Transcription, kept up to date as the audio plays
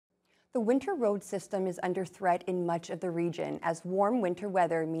The winter road system is under threat in much of the region as warm winter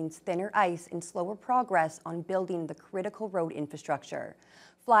weather means thinner ice and slower progress on building the critical road infrastructure.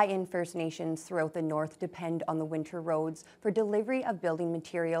 Fly-in First Nations throughout the north depend on the winter roads for delivery of building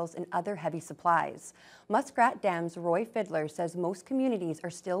materials and other heavy supplies. Muskrat Dam's Roy Fiddler says most communities are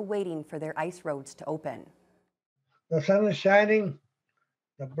still waiting for their ice roads to open. The sun is shining,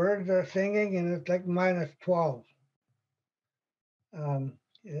 the birds are singing, and it's like minus 12. Um,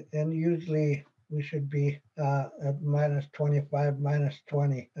 and usually we should be at minus 25, minus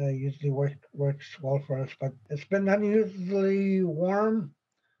 20. Usually works well for us, but it's been unusually warm,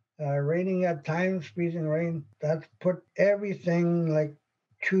 raining at times, freezing rain. That's put everything like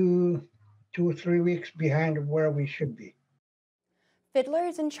 2 or 3 weeks behind where we should be. Fiddler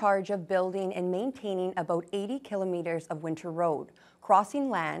is in charge of building and maintaining about 80 kilometers of winter road, crossing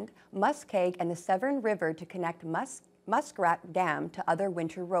land, Muskeg, and the Severn River to connect Muskrat Dam to other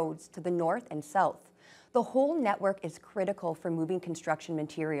winter roads to the north and south. The whole network is critical for moving construction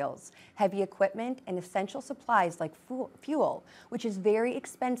materials, heavy equipment, and essential supplies like fuel, which is very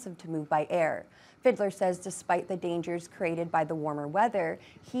expensive to move by air. Fiddler says despite the dangers created by the warmer weather,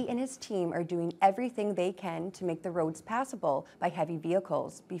 he and his team are doing everything they can to make the roads passable by heavy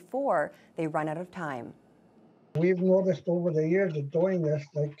vehicles before they run out of time. We've noticed over the years of doing this,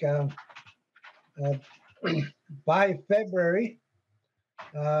 uh, by February,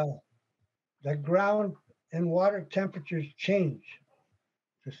 uh, the ground and water temperatures change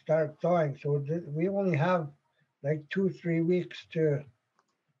to start thawing. So we only have like 2 or 3 weeks to,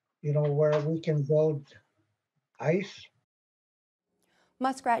 where we can build ice.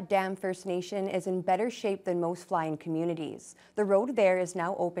 Muskrat Dam First Nation is in better shape than most fly-in communities. The road there is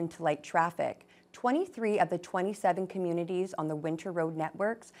now open to light traffic. 23 of the 27 communities on the winter road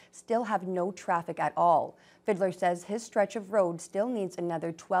networks still have no traffic at all. Fiddler says his stretch of road still needs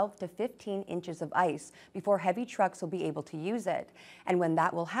another 12 to 15 inches of ice before heavy trucks will be able to use it. And when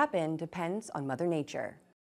that will happen depends on Mother Nature.